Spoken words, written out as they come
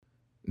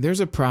there's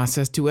a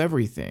process to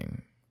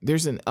everything.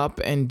 There's an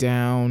up and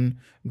down,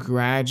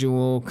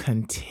 gradual,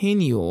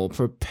 continual,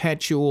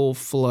 perpetual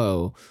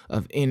flow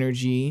of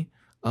energy,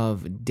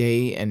 of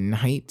day and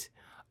night,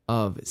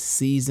 of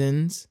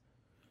seasons.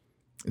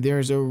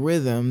 There's a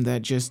rhythm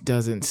that just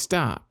doesn't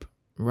stop,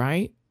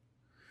 right?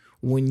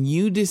 When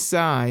you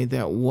decide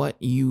that what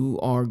you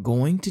are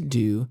going to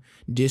do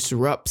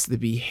disrupts the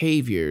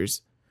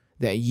behaviors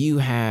that you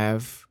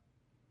have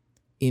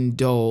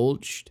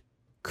indulged,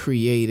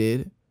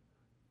 created,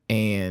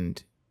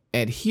 and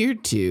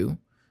adhered to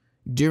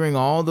during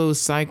all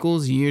those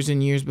cycles years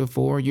and years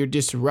before, you're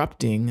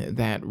disrupting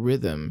that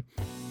rhythm.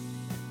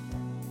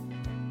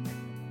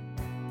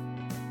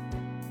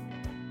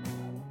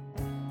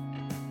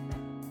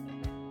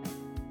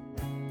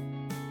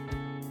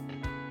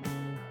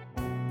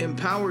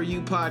 Empower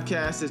You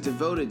podcast is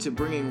devoted to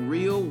bringing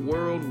real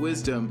world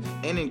wisdom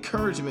and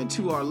encouragement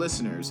to our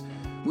listeners.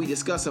 We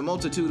discuss a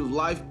multitude of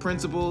life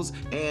principles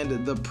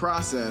and the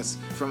process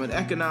from an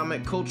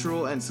economic,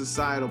 cultural, and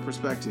societal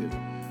perspective.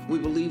 We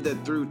believe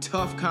that through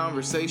tough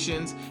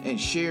conversations and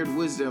shared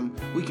wisdom,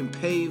 we can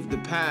pave the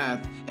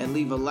path and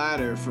leave a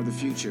ladder for the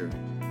future.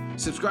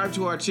 Subscribe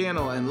to our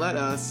channel and let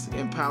us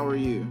empower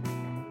you.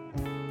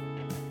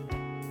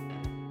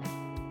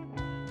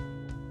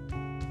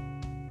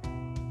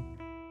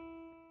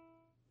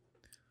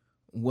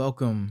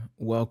 Welcome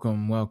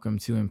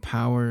to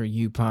Empower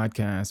You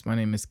podcast. My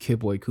name is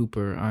Kidboy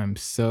Cooper. I'm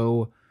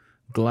so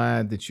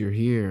glad that you're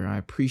here. I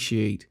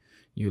appreciate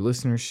your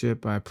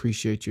listenership. I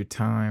appreciate your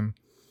time.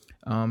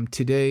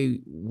 Today,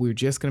 we're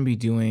just going to be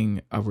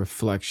doing a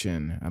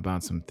reflection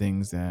about some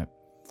things that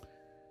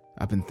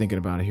I've been thinking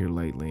about here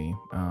lately.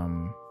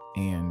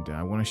 And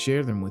I want to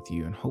share them with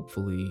you, and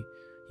hopefully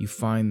you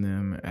find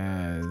them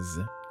as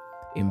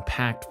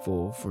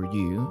impactful for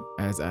you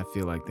as I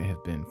feel like they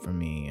have been for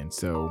me. And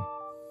so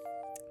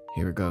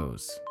here it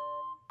goes.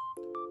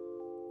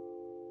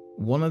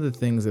 One of the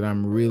things that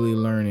I'm really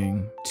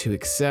learning to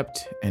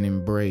accept and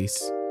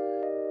embrace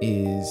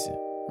is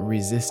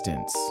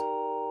resistance.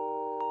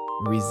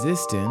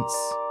 Resistance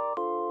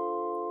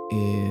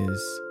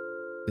is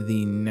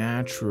the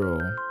natural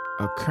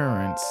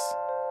occurrence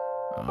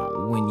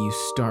when you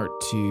start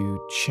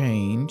to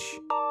change,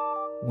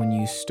 when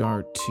you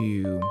start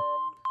to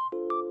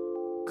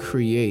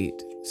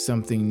create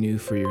something new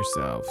for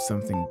yourself,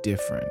 something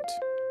different.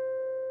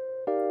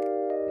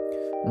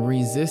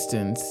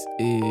 Resistance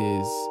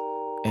is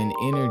an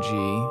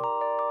energy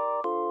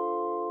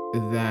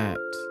that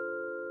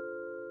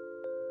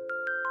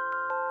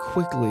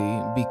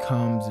quickly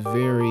becomes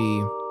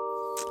very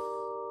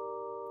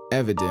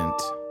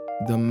evident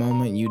the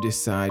moment you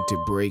decide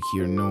to break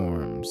your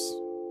norms.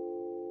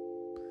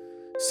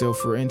 So,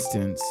 for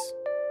instance,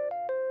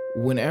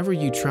 whenever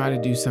you try to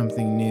do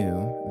something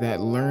new, that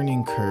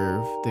learning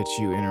curve that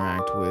you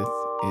interact with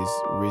is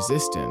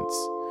resistance.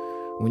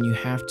 When you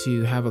have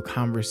to have a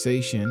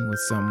conversation with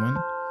someone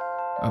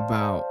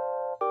about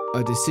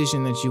a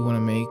decision that you want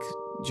to make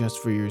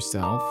just for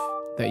yourself,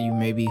 that you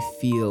maybe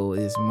feel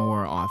is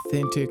more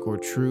authentic or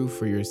true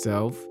for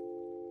yourself,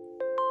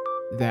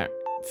 that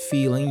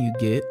feeling you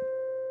get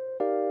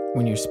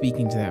when you're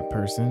speaking to that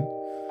person,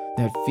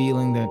 that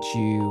feeling that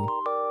you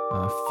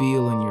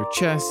feel in your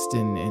chest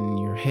and in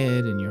your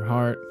head and your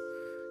heart,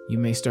 you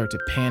may start to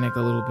panic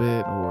a little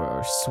bit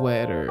or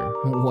sweat or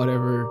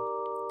whatever.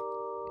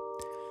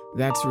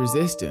 That's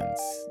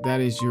resistance.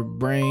 That is your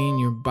brain,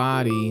 your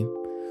body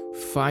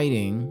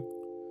fighting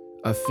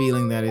a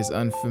feeling that is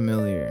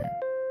unfamiliar.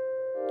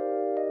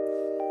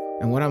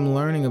 And what I'm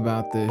learning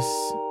about this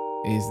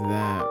is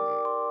that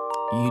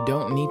you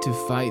don't need to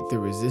fight the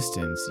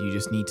resistance. You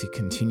just need to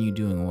continue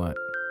doing what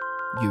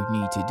you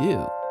need to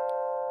do.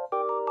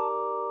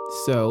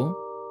 So,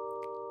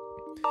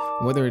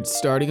 whether it's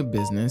starting a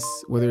business,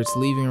 whether it's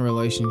leaving a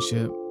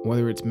relationship,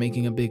 whether it's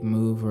making a big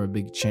move or a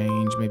big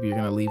change, maybe you're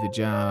going to leave a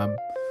job,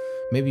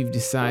 maybe you've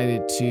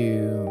decided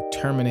to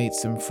terminate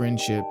some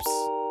friendships.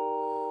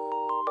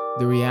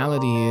 The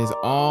reality is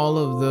all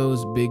of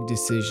those big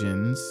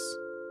decisions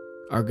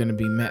are going to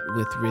be met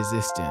with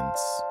resistance.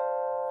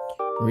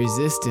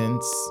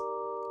 Resistance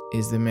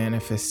is the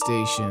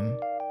manifestation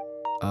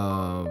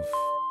of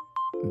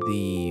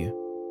the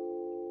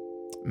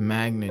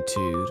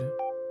magnitude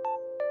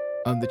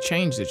of the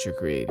change that you're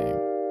creating.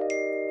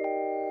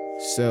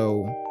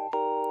 So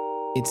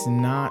it's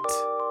not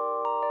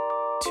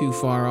too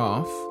far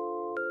off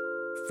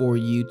for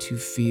you to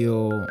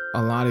feel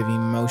a lot of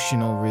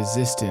emotional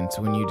resistance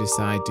when you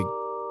decide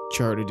to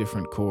chart a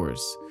different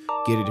course,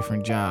 get a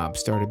different job,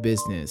 start a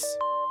business,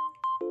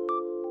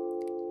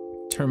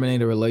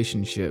 terminate a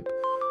relationship,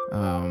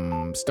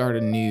 start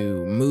a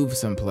new, move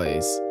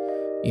someplace.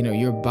 You know,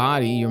 your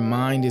body, your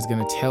mind is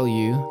going to tell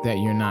you that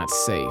you're not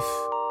safe,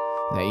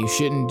 that you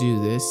shouldn't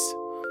do this,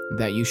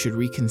 that you should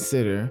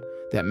reconsider,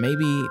 that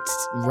maybe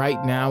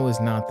right now is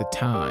not the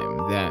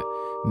time, that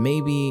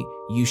maybe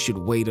you should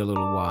wait a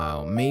little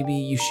while. Maybe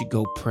you should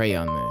go pray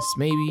on this.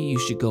 Maybe you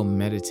should go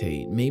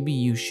meditate. Maybe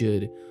you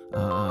should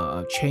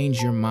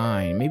change your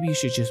mind. Maybe you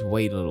should just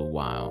wait a little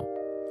while.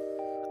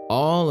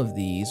 All of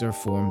these are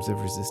forms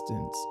of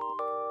resistance.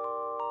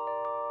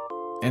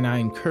 And I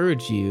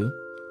encourage you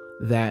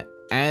that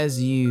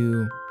as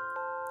you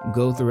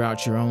go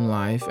throughout your own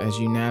life, as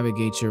you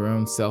navigate your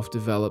own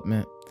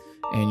self-development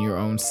and your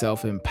own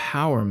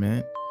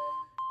self-empowerment,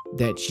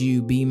 that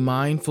you be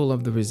mindful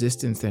of the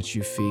resistance that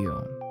you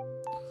feel.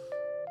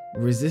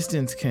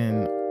 Resistance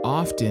can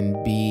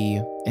often be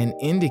an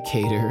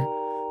indicator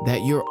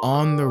that you're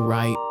on the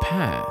right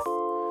path,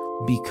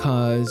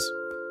 because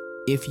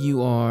if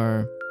you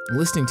are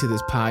listening to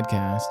this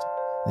podcast,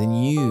 then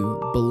you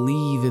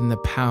believe in the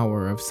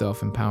power of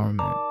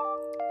self-empowerment.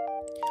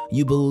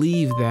 You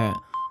believe that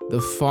the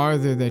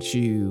farther that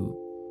you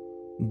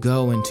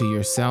go into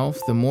yourself,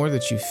 the more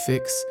that you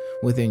fix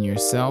within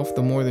yourself,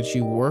 the more that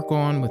you work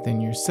on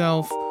within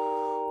yourself,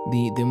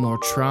 the more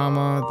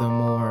trauma, the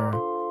more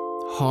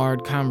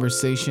hard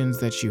conversations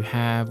that you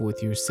have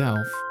with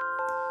yourself,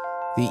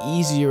 the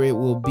easier it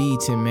will be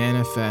to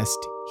manifest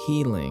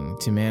healing,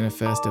 to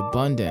manifest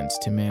abundance,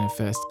 to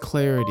manifest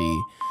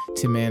clarity,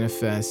 to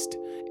manifest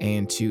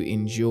and to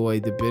enjoy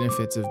the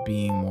benefits of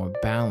being more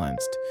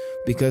balanced.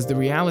 Because the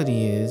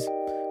reality is,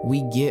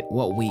 we get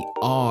what we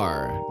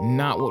are,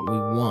 not what we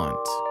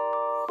want.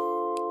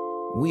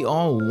 We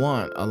all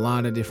want a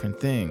lot of different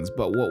things,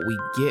 but what we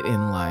get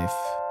in life,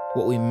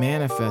 what we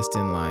manifest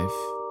in life,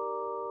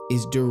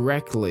 is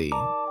directly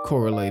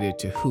correlated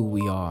to who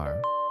we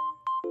are.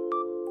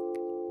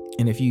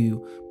 And if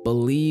you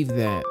believe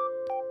that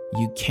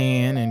you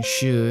can and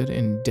should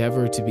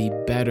endeavor to be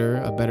better,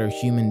 a better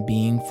human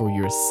being for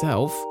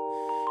yourself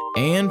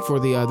and for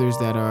the others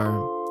that are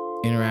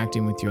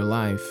interacting with your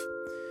life,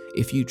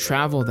 if you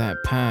travel that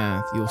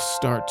path, you'll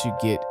start to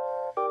get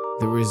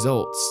the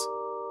results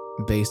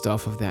based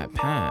off of that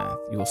path.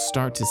 You'll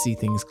start to see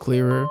things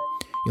clearer.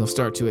 You'll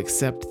start to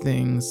accept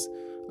things,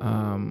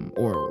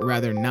 or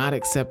rather not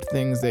accept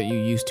things that you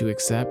used to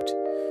accept.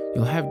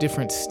 You'll have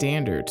different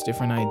standards,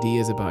 different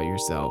ideas about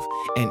yourself.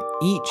 And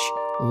each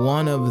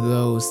one of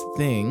those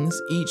things,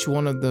 each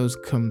one of those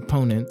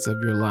components of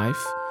your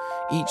life,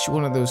 each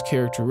one of those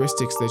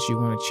characteristics that you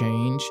want to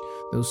change,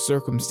 those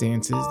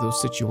circumstances,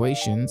 those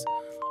situations,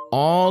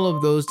 all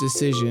of those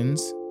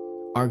decisions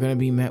are going to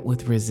be met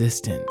with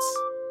resistance.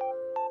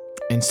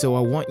 And so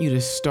I want you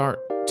to start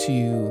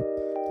to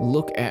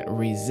look at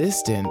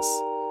resistance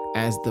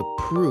as the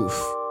proof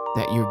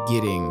that you're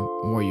getting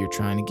where you're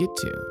trying to get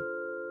to,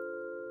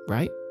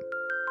 right?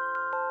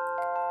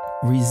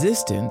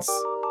 Resistance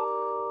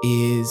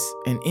is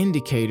an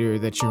indicator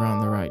that you're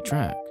on the right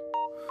track.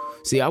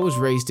 See, I was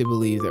raised to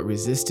believe that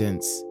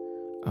resistance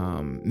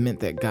meant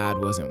that God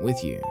wasn't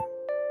with you,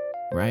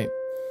 right?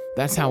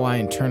 That's how I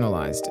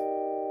internalized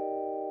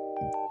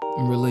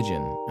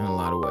religion in a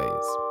lot of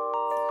ways,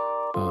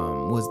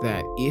 was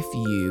that if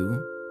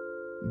you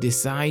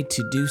decide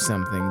to do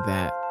something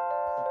that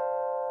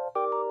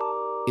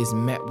is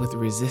met with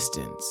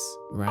resistance,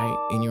 right,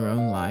 in your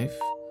own life,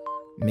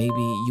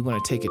 maybe you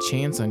want to take a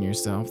chance on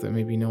yourself that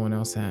maybe no one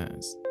else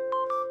has.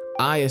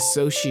 I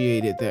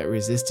associated that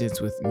resistance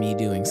with me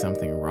doing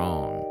something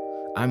wrong.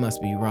 I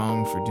must be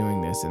wrong for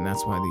doing this, and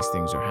that's why these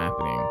things are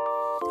happening.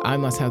 I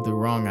must have the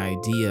wrong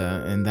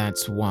idea, and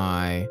that's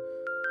why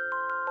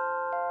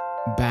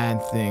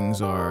bad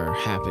things are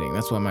happening.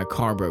 That's why my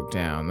car broke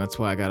down. That's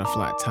why I got a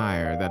flat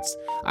tire.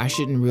 I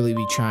shouldn't really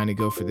be trying to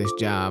go for this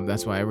job.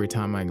 That's why every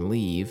time I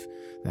leave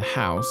the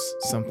house,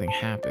 something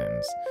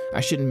happens.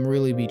 I shouldn't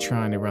really be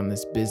trying to run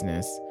this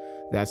business.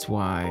 That's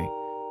why,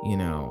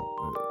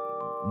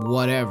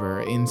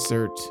 whatever,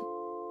 insert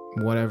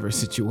whatever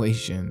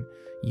situation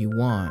you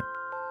want.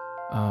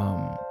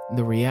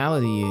 The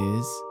reality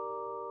is,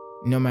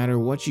 no matter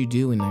what you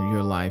do in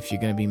your life,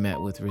 you're going to be met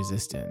with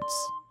resistance.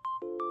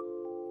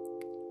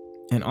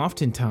 And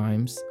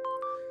oftentimes,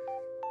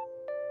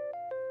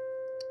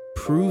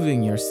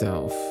 proving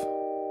yourself,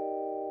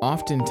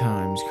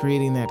 oftentimes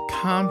creating that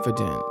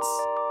confidence,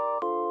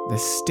 the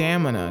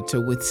stamina to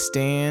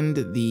withstand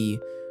the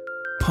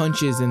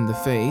punches in the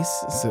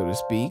face, so to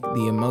speak,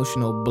 the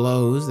emotional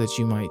blows that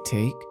you might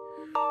take,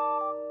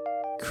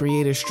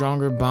 create a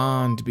stronger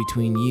bond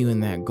between you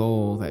and that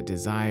goal, that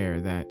desire,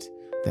 that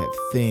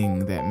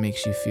thing that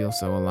makes you feel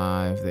so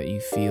alive, that you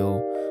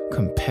feel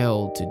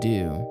compelled to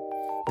do.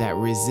 That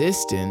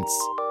resistance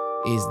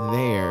is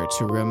there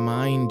to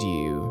remind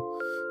you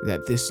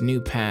that this new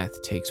path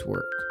takes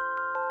work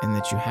and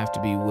that you have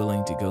to be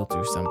willing to go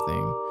through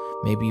something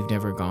maybe you've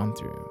never gone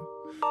through.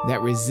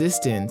 That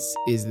resistance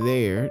is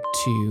there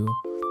to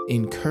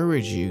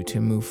encourage you to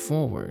move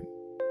forward,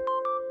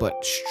 but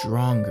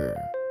stronger.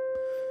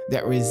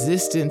 That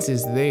resistance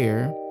is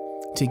there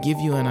to give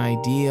you an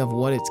idea of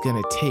what it's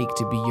going to take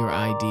to be your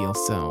ideal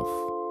self.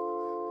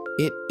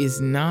 It is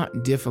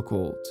not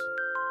difficult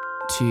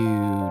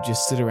to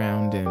just sit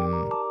around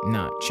and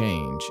not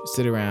change,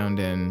 sit around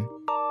and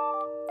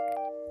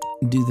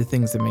do the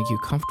things that make you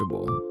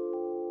comfortable.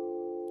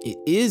 It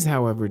is,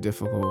 however,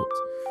 difficult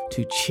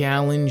to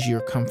challenge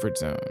your comfort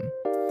zone,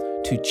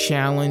 to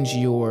challenge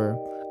your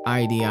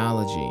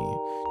ideology,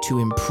 to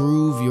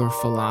improve your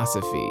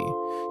philosophy,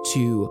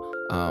 to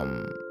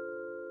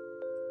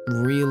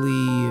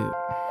really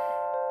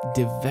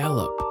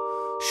develop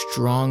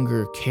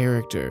stronger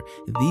character.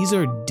 These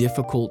are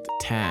difficult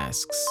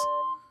tasks.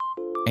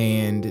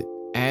 And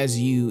as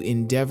you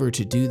endeavor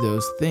to do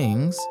those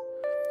things,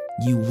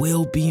 you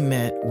will be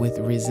met with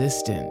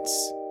resistance.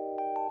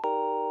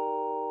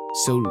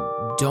 So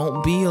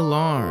don't be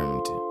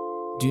alarmed.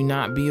 Do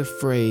not be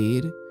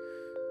afraid.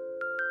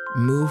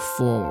 Move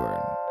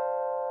forward.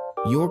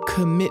 Your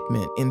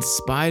commitment, in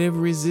spite of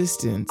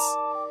resistance,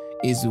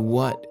 is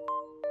what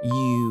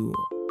you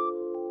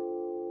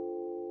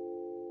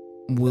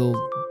will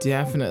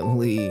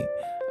definitely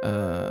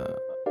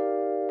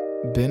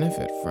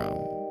benefit from.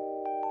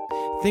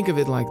 Think of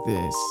it like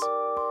this.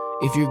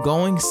 If you're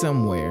going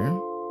somewhere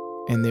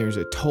and there's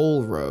a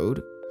toll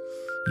road,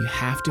 you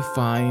have to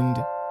find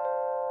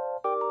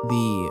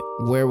the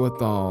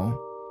wherewithal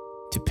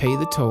to pay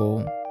the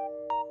toll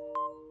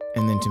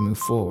and then to move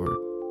forward.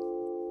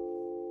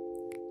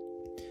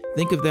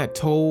 Think of that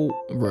toll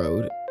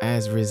road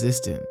as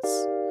resistance.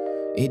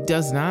 It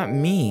does not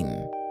mean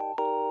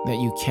that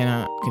you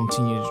cannot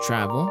continue to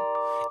travel.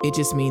 It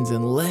just means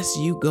unless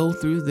you go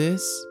through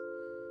this,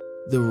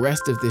 the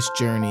rest of this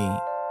journey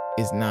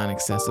is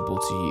non-accessible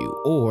to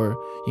you, or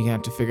you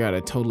have to figure out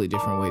a totally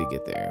different way to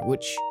get there,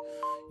 which,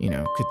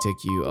 could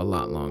take you a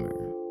lot longer.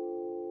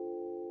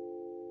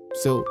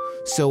 So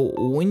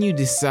when you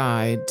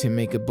decide to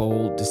make a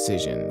bold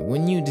decision,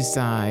 when you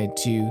decide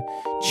to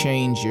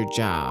change your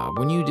job,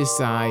 when you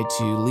decide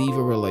to leave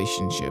a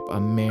relationship, a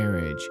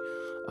marriage,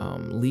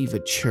 leave a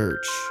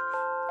church,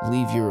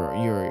 leave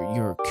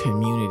your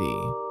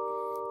community,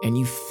 and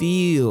you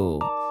feel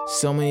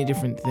so many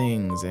different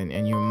things,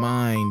 and your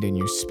mind and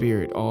your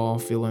spirit all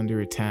feel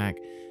under attack,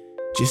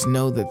 just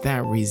know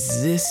that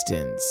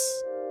resistance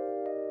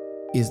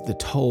is the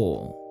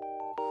toll.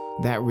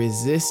 That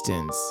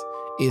resistance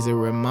is a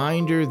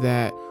reminder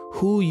that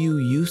who you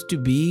used to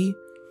be,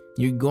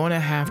 you're going to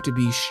have to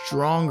be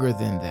stronger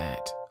than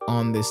that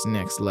on this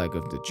next leg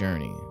of the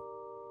journey.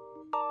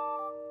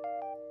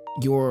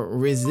 Your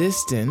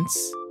resistance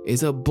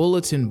is a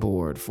bulletin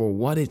board for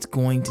what it's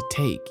going to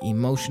take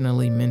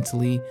emotionally,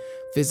 mentally,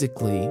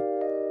 physically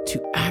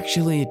to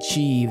actually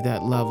achieve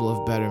that level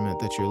of betterment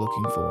that you're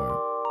looking for.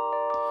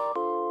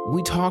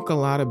 We talk a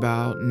lot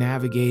about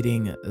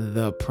navigating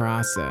the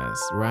process,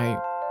 right?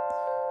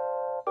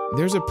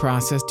 There's a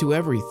process to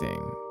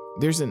everything.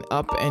 There's an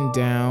up and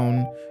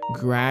down,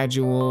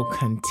 gradual,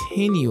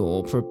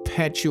 continual,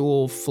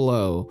 perpetual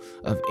flow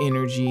of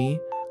energy,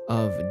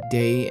 of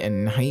day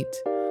and night,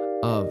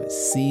 of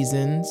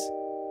seasons.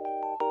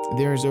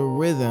 There's a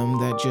rhythm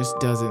that just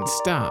doesn't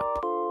stop,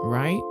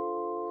 right?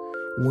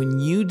 When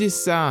you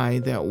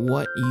decide that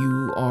what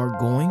you are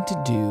going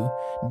to do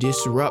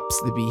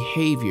disrupts the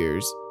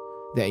behaviors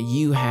that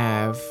you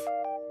have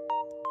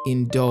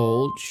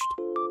indulged,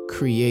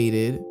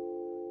 created,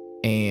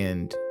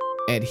 and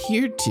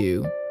adhered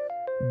to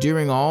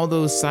during all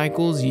those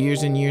cycles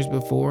years and years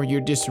before,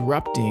 you're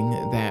disrupting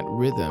that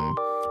rhythm.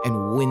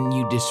 And when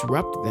you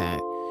disrupt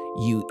that,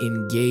 you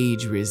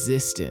engage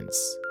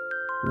resistance,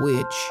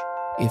 which,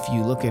 if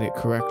you look at it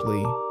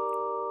correctly,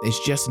 is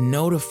just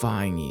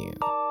notifying you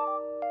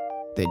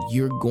that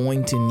you're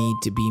going to need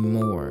to be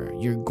more.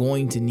 You're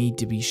going to need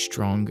to be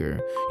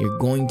stronger. You're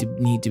going to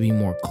need to be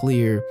more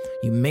clear.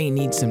 You may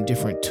need some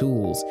different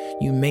tools.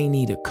 You may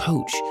need a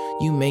coach.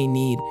 You may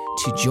need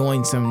to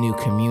join some new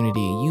community.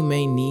 You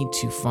may need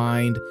to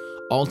find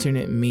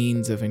alternate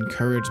means of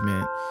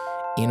encouragement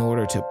in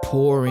order to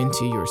pour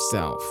into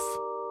yourself.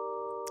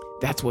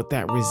 That's what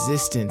that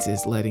resistance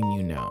is letting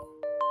you know.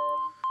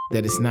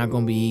 That it's not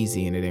going to be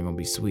easy and it ain't going to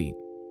be sweet.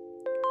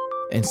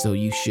 And so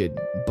you should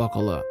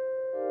buckle up.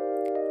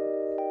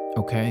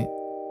 Okay?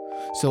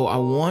 So I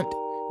want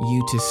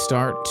you to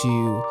start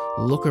to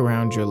look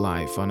around your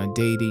life on a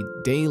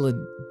day-to-day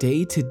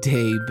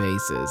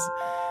basis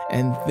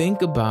and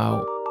think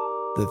about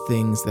the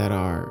things that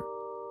are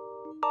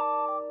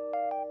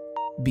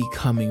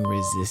becoming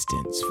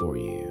resistance for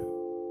you.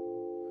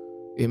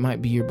 It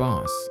might be your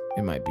boss.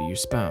 It might be your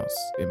spouse.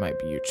 It might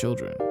be your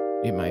children.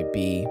 It might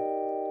be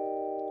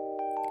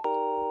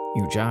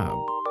your job,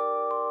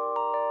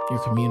 your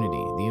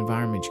community, the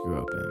environment you grew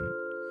up in.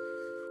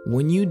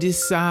 When you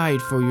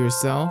decide for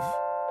yourself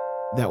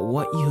that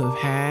what you have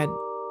had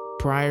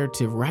prior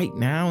to right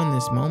now in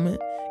this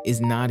moment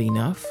is not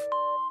enough,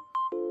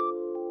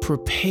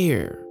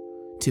 prepare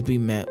to be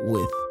met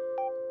with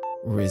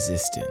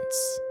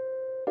resistance.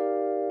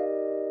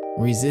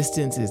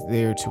 Resistance is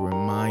there to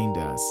remind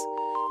us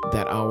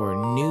that our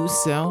new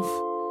self,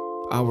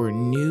 our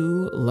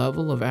new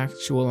level of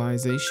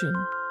actualization,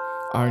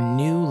 our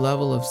new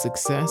level of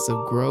success,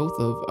 of growth,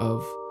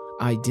 of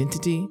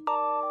identity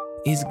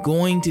is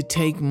going to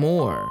take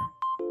more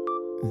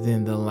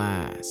than the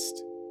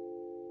last.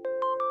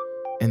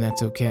 And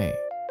that's okay.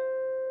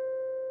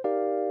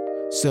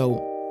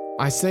 So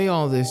I say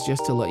all this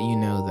just to let you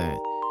know that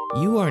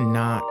you are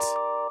not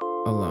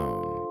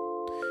alone.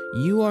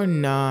 You are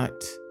not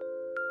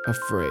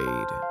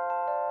afraid.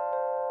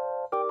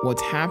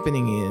 What's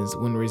happening is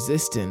when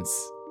resistance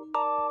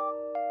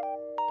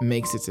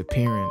makes its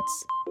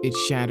appearance, it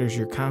shatters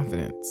your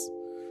confidence.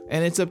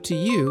 And it's up to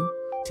you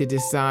to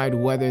decide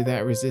whether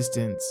that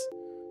resistance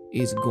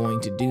is going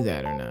to do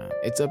that or not.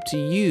 It's up to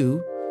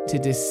you to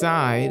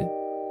decide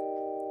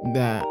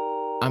that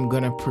I'm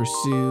going to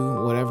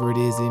pursue whatever it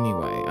is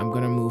anyway. I'm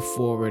going to move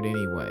forward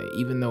anyway,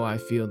 even though I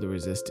feel the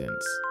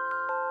resistance.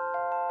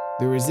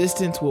 The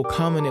resistance will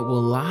come and it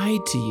will lie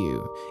to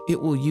you.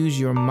 It will use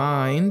your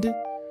mind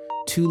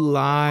to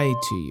lie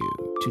to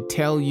you, to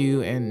tell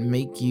you and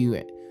make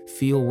you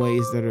feel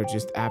ways that are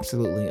just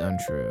absolutely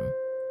untrue.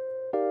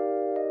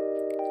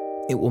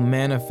 It will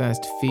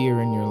manifest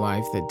fear in your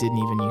life that didn't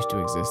even used to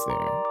exist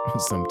there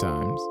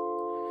sometimes.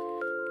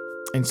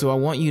 And so I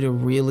want you to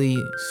really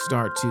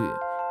start to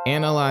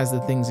analyze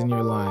the things in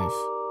your life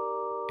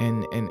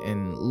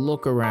and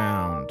look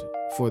around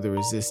for the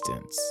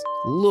resistance.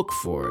 Look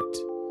for it.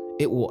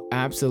 It will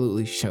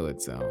absolutely show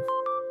itself.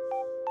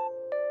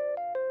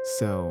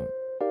 So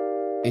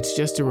it's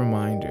just a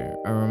reminder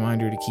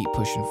to keep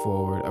pushing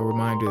forward, a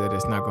reminder that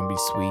it's not going to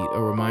be sweet,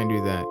 a reminder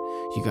that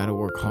you got to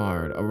work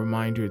hard, a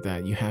reminder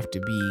that you have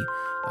to be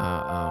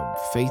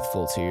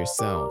faithful to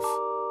yourself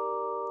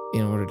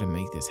in order to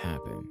make this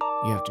happen.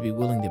 You have to be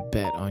willing to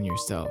bet on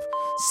yourself.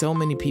 So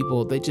many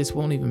people, they just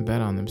won't even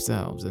bet on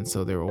themselves. And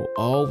so there will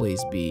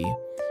always be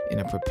in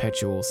a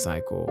perpetual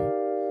cycle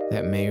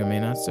that may or may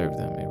not serve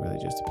them. It really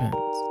just depends.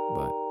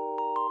 But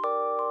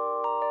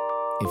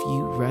if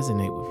you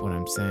resonate with what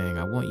I'm saying,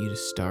 I want you to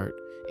start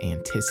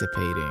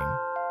anticipating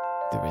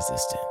the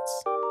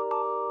resistance.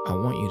 I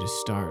want you to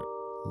start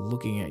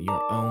looking at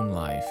your own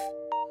life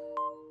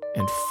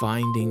and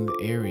finding the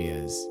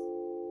areas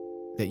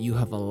that you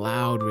have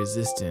allowed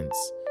resistance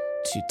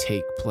to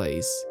take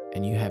place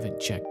and you haven't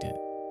checked it.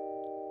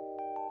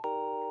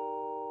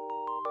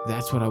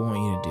 That's what I want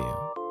you to do.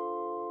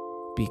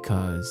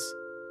 Because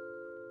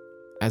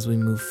as we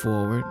move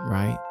forward,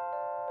 right?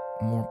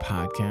 More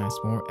podcasts,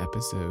 more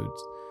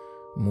episodes,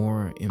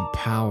 more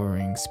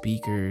empowering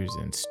speakers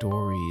and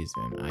stories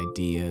and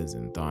ideas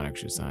and thought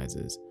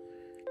exercises.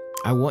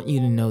 I want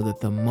you to know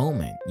that the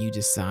moment you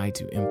decide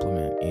to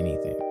implement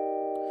anything,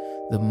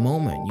 the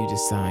moment you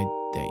decide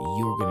that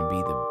you're going to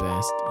be the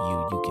best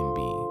you can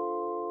be,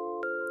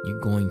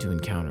 you're going to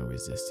encounter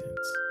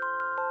resistance.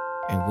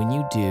 And when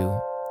you do,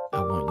 I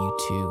want you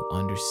to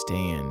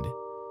understand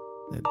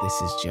that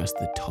this is just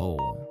the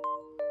toll.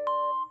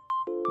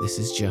 This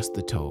is just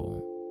the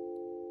toll.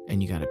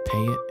 And you got to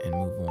pay it and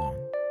move on.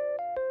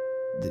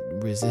 The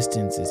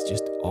resistance is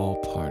just all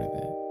part of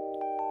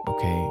it.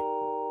 Okay?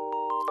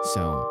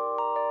 So,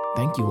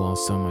 thank you all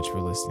so much for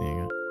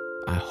listening.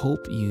 I hope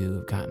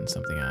you've gotten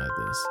something out of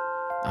this.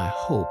 I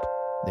hope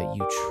that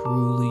you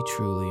truly,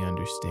 truly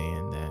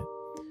understand that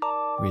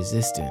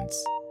resistance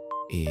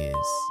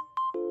is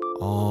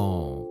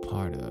all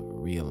part of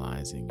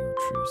realizing your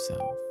true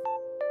self.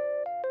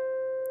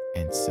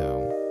 And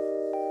so,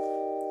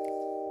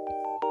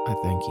 I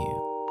thank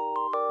you.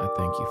 I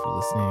thank you for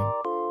listening.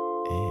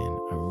 And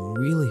I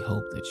really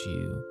hope that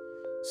you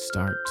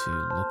start to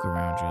look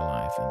around your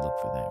life and look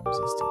for that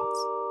resistance.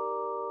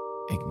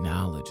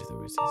 Acknowledge the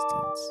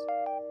resistance,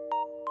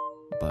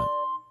 but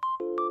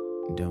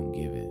don't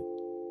give it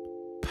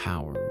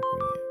power over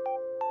you.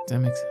 Does that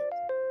make sense?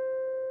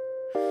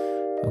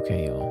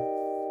 Okay,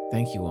 y'all.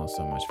 Thank you all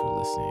so much for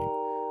listening.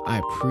 I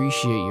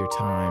appreciate your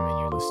time and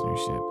your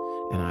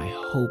listenership, and I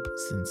hope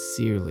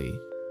sincerely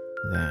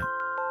that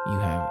you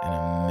have an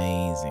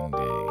amazing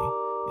day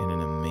and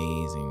an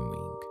amazing week.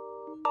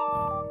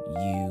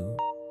 You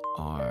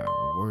are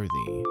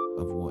worthy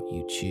of what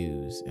you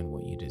choose and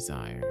what you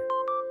desire.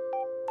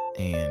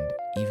 And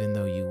even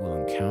though you will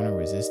encounter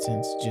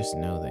resistance, just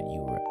know that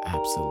you are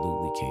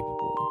absolutely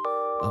capable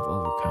of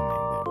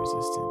overcoming that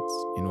resistance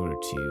in order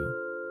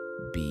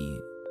to be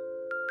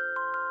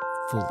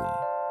fully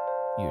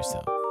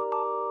yourself.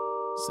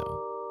 So,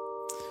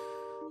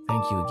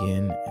 thank you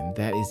again. And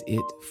that is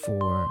it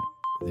for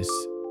this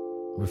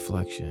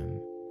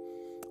reflection.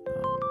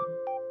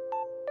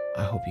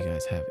 I hope you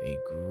guys have a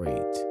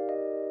great,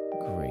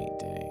 great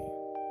day.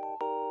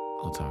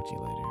 I'll talk to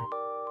you later.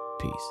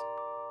 Peace.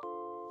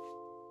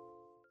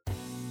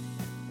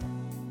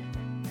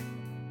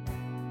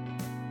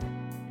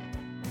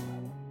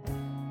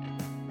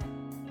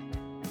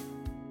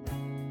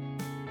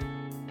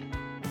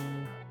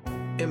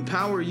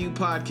 Empower You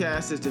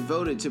podcast is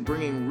devoted to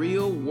bringing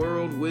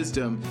real-world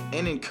wisdom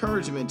and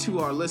encouragement to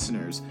our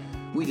listeners.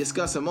 We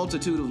discuss a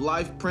multitude of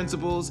life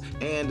principles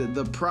and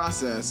the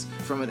process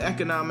from an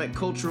economic,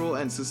 cultural,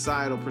 and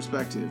societal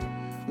perspective.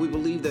 We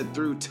believe that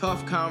through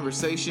tough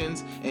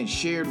conversations and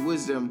shared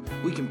wisdom,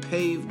 we can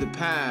pave the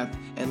path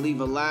and leave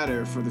a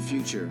ladder for the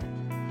future.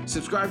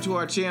 Subscribe to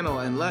our channel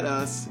and let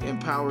us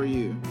empower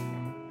you.